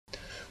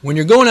When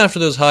you're going after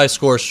those high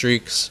score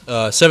streaks,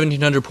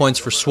 1,700 points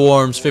for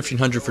swarms,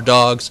 1,500 for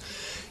dogs,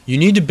 you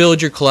need to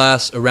build your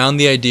class around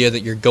the idea that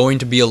you're going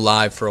to be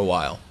alive for a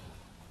while.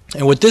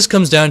 And what this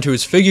comes down to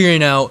is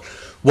figuring out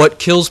what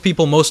kills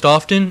people most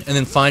often and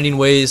then finding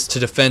ways to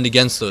defend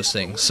against those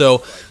things.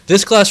 So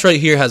this class right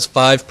here has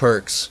 5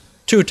 perks,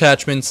 2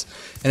 attachments,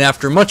 and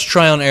after much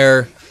trial and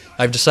error,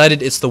 I've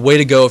decided it's the way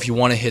to go if you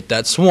want to hit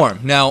that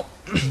swarm. Now,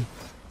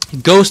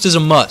 Ghost is a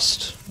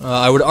must.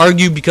 I would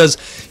argue because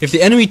if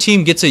the enemy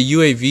team gets a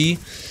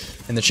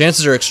UAV, and the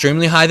chances are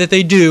extremely high that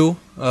they do,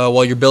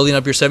 while you're building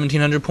up your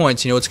 1,700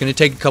 points, it's going to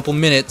take a couple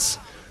minutes,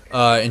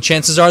 and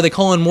chances are they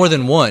call in more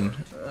than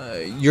one.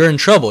 You're in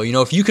trouble.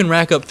 If you can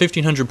rack up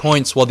 1,500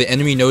 points while the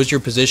enemy knows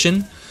your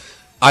position,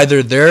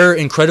 either they're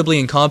incredibly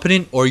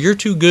incompetent or you're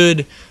too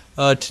good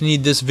to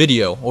need this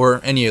video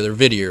or any other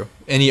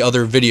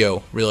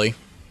video, really.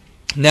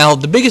 Now,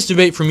 the biggest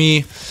debate for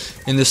me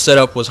in this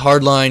setup was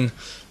Hardline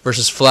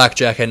versus Flak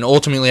Jacket, and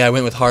ultimately I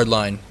went with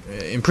Hardline.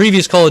 In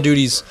previous Call of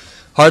Duties,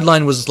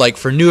 Hardline was like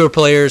for newer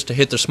players to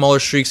hit their smaller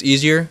streaks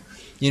easier.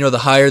 The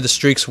higher the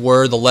streaks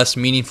were, the less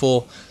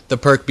meaningful the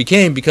perk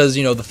became, because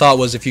the thought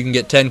was if you can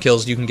get 10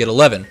 kills, you can get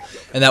 11,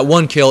 and that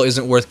 1 kill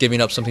isn't worth giving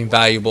up something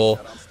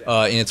valuable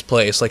in its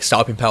place, like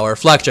stopping power or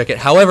Flak Jacket.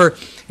 However,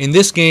 in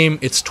this game,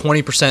 it's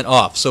 20%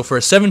 off. So for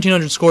a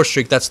 1,700 score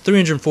streak, that's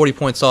 340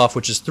 points off,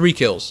 which is 3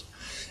 kills.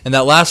 And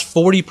that last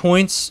 40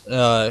 points,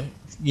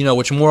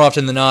 which more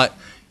often than not,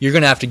 you're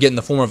going to have to get in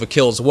the form of a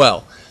kill as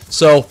well.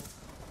 So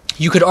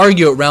you could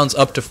argue it rounds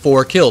up to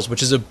 4 kills,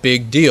 which is a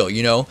big deal.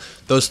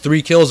 Those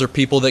 3 kills are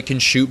people that can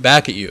shoot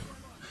back at you.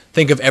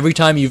 Think of every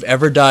time you've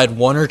ever died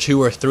 1 or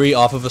 2 or 3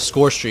 off of a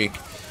score streak,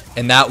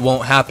 and that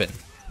won't happen.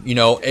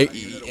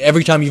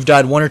 Every time you've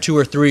died 1 or 2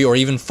 or 3 or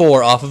even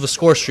 4 off of a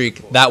score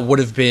streak, that would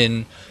have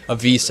been a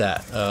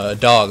VSAT,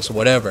 dogs,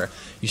 whatever.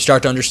 You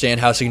start to understand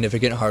how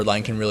significant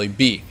Hardline can really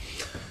be.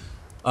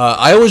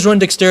 I always run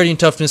Dexterity and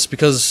Toughness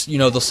because,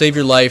 they'll save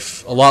your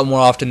life a lot more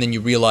often than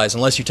you realize,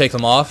 unless you take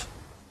them off.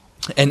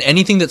 And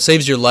anything that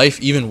saves your life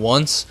even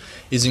once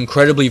is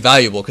incredibly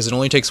valuable because it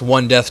only takes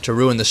 1 death to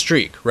ruin the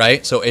streak,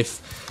 right? So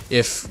if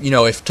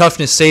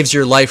Toughness saves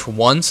your life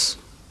once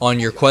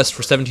on your quest for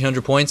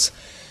 1,700 points,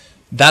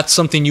 that's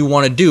something you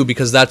want to do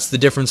because that's the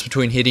difference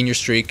between hitting your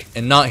streak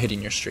and not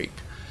hitting your streak.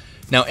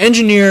 Now,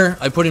 Engineer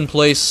I put in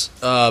place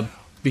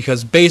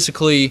because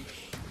basically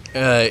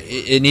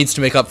it needs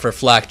to make up for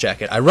Flak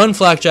Jacket. I run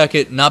Flak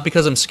Jacket not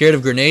because I'm scared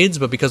of grenades,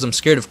 but because I'm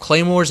scared of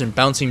claymores and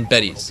bouncing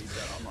betties.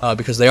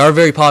 Because they are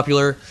very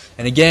popular,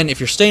 and again, if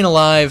you're staying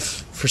alive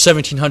for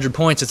 1,700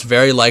 points, it's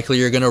very likely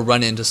you're going to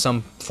run into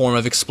some form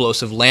of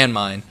explosive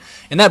landmine,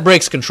 and that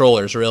breaks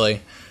controllers, really.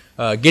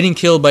 Getting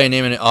killed by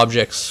inanimate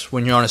objects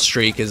when you're on a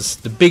streak is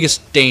the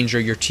biggest danger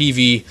your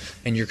TV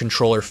and your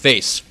controller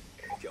face.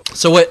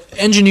 So what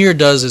Engineer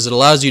does is it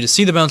allows you to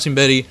see the bouncing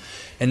betty,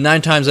 and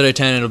 9 times out of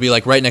 10 it'll be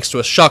like right next to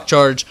a shock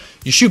charge.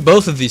 You shoot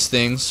both of these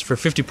things for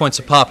 50 points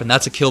a pop, and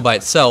that's a kill by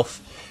itself.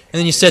 And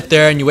then you sit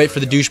there and you wait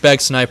for the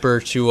douchebag sniper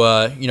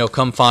to,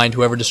 come find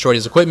whoever destroyed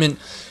his equipment.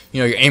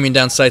 You're aiming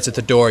down sights at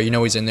the door.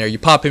 He's in there. You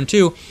pop him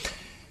too.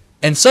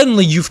 And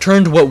suddenly you've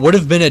turned what would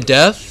have been a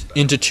death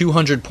into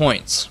 200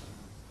 points.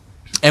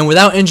 And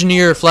without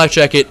Engineer or Flak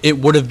Jacket, it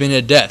would have been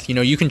a death.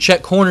 You can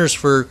check corners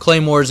for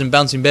claymores and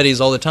bouncing betties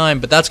all the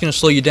time, but that's going to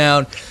slow you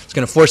down. It's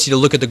going to force you to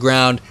look at the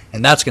ground,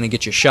 and that's going to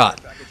get you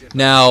shot.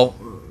 Now,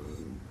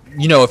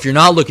 if you're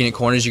not looking at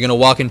corners, you're going to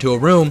walk into a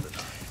room,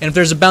 and if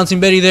there's a bouncing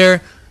betty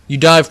there, you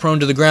dive prone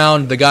to the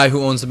ground, the guy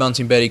who owns the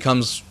bouncing betty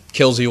comes,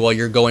 kills you while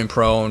you're going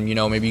prone,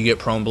 maybe you get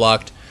prone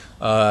blocked,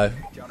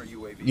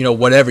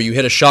 whatever. You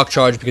hit a shock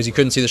charge because you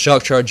couldn't see the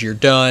shock charge, you're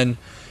done.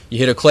 You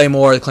hit a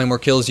claymore, the claymore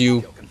kills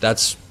you,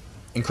 that's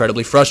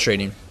incredibly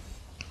frustrating.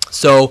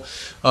 So,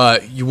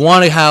 you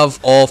want to have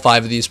all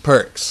 5 of these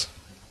perks.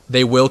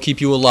 They will keep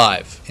you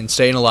alive, and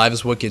staying alive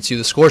is what gets you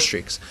the score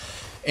streaks.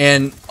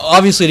 And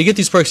obviously, to get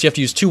these perks, you have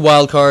to use 2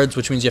 wildcards,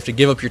 which means you have to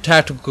give up your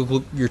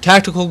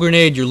tactical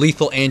grenade, your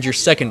lethal, and your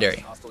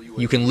secondary.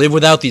 You can live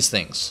without these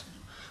things.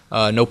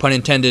 No pun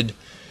intended,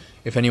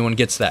 if anyone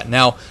gets that.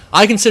 Now,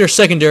 I consider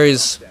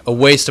secondaries a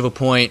waste of a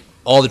point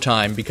all the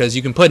time because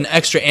you can put an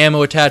extra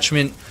ammo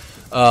attachment,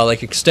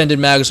 like extended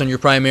mags on your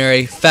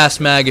primary,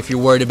 fast mag if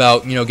you're worried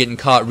about getting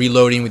caught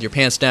reloading with your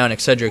pants down,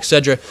 etc.,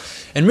 etc.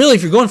 And really,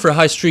 if you're going for a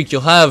high streak,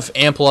 you'll have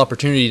ample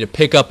opportunity to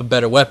pick up a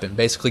better weapon.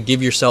 Basically,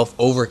 give yourself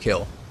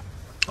overkill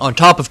on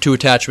top of 2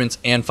 attachments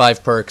and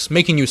 5 perks,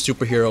 making you a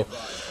superhero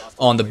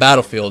on the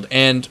battlefield.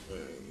 And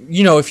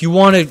if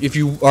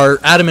you are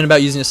adamant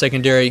about using a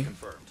secondary,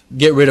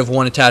 get rid of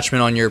 1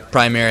 attachment on your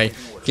primary,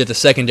 get the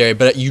secondary.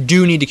 But you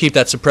do need to keep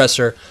that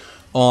suppressor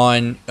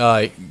on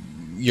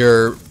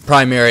your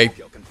primary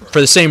for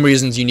the same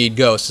reasons you need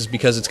Ghost, is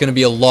because it's going to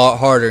be a lot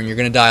harder and you're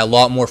going to die a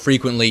lot more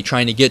frequently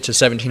trying to get to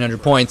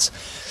 1,700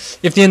 points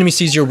if the enemy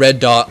sees your red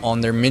dot on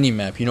their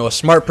minimap. A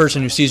smart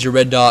person who sees your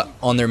red dot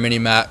on their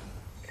minimap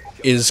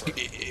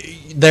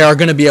they are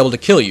going to be able to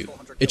kill you.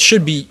 It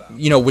should be,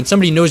 when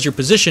somebody knows your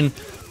position,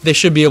 they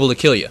should be able to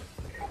kill you.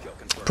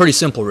 Pretty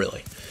simple,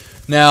 really.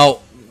 Now,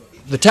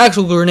 the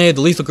tactical grenade,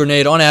 the lethal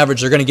grenade, on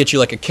average, they're going to get you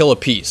like a kill a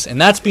piece. And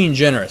that's being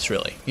generous,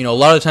 really. You know, a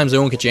lot of times they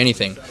won't get you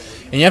anything.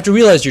 And you have to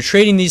realize you're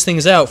trading these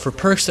things out for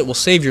perks that will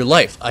save your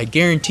life. I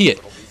guarantee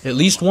it. At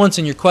least once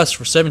in your quest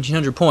for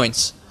 1,700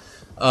 points,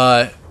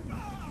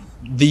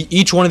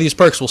 each one of these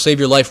perks will save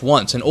your life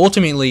once. And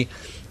ultimately,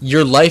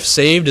 your life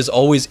saved is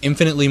always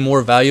infinitely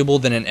more valuable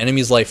than an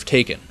enemy's life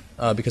taken.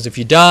 Because if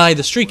you die,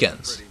 the streak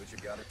ends.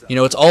 You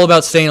know, it's all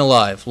about staying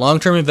alive.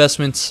 Long-term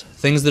investments,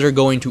 things that are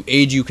going to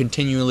aid you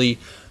continually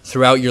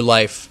throughout your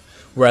life,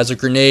 whereas a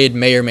grenade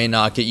may or may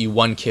not get you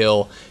one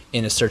kill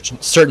in a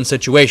certain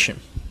situation.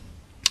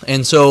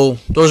 And so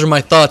those are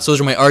my thoughts, those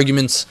are my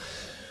arguments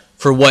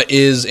for what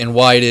is and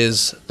why it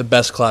is the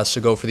best class to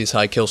go for these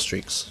high kill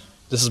streaks.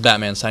 This is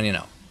Batman signing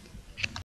out.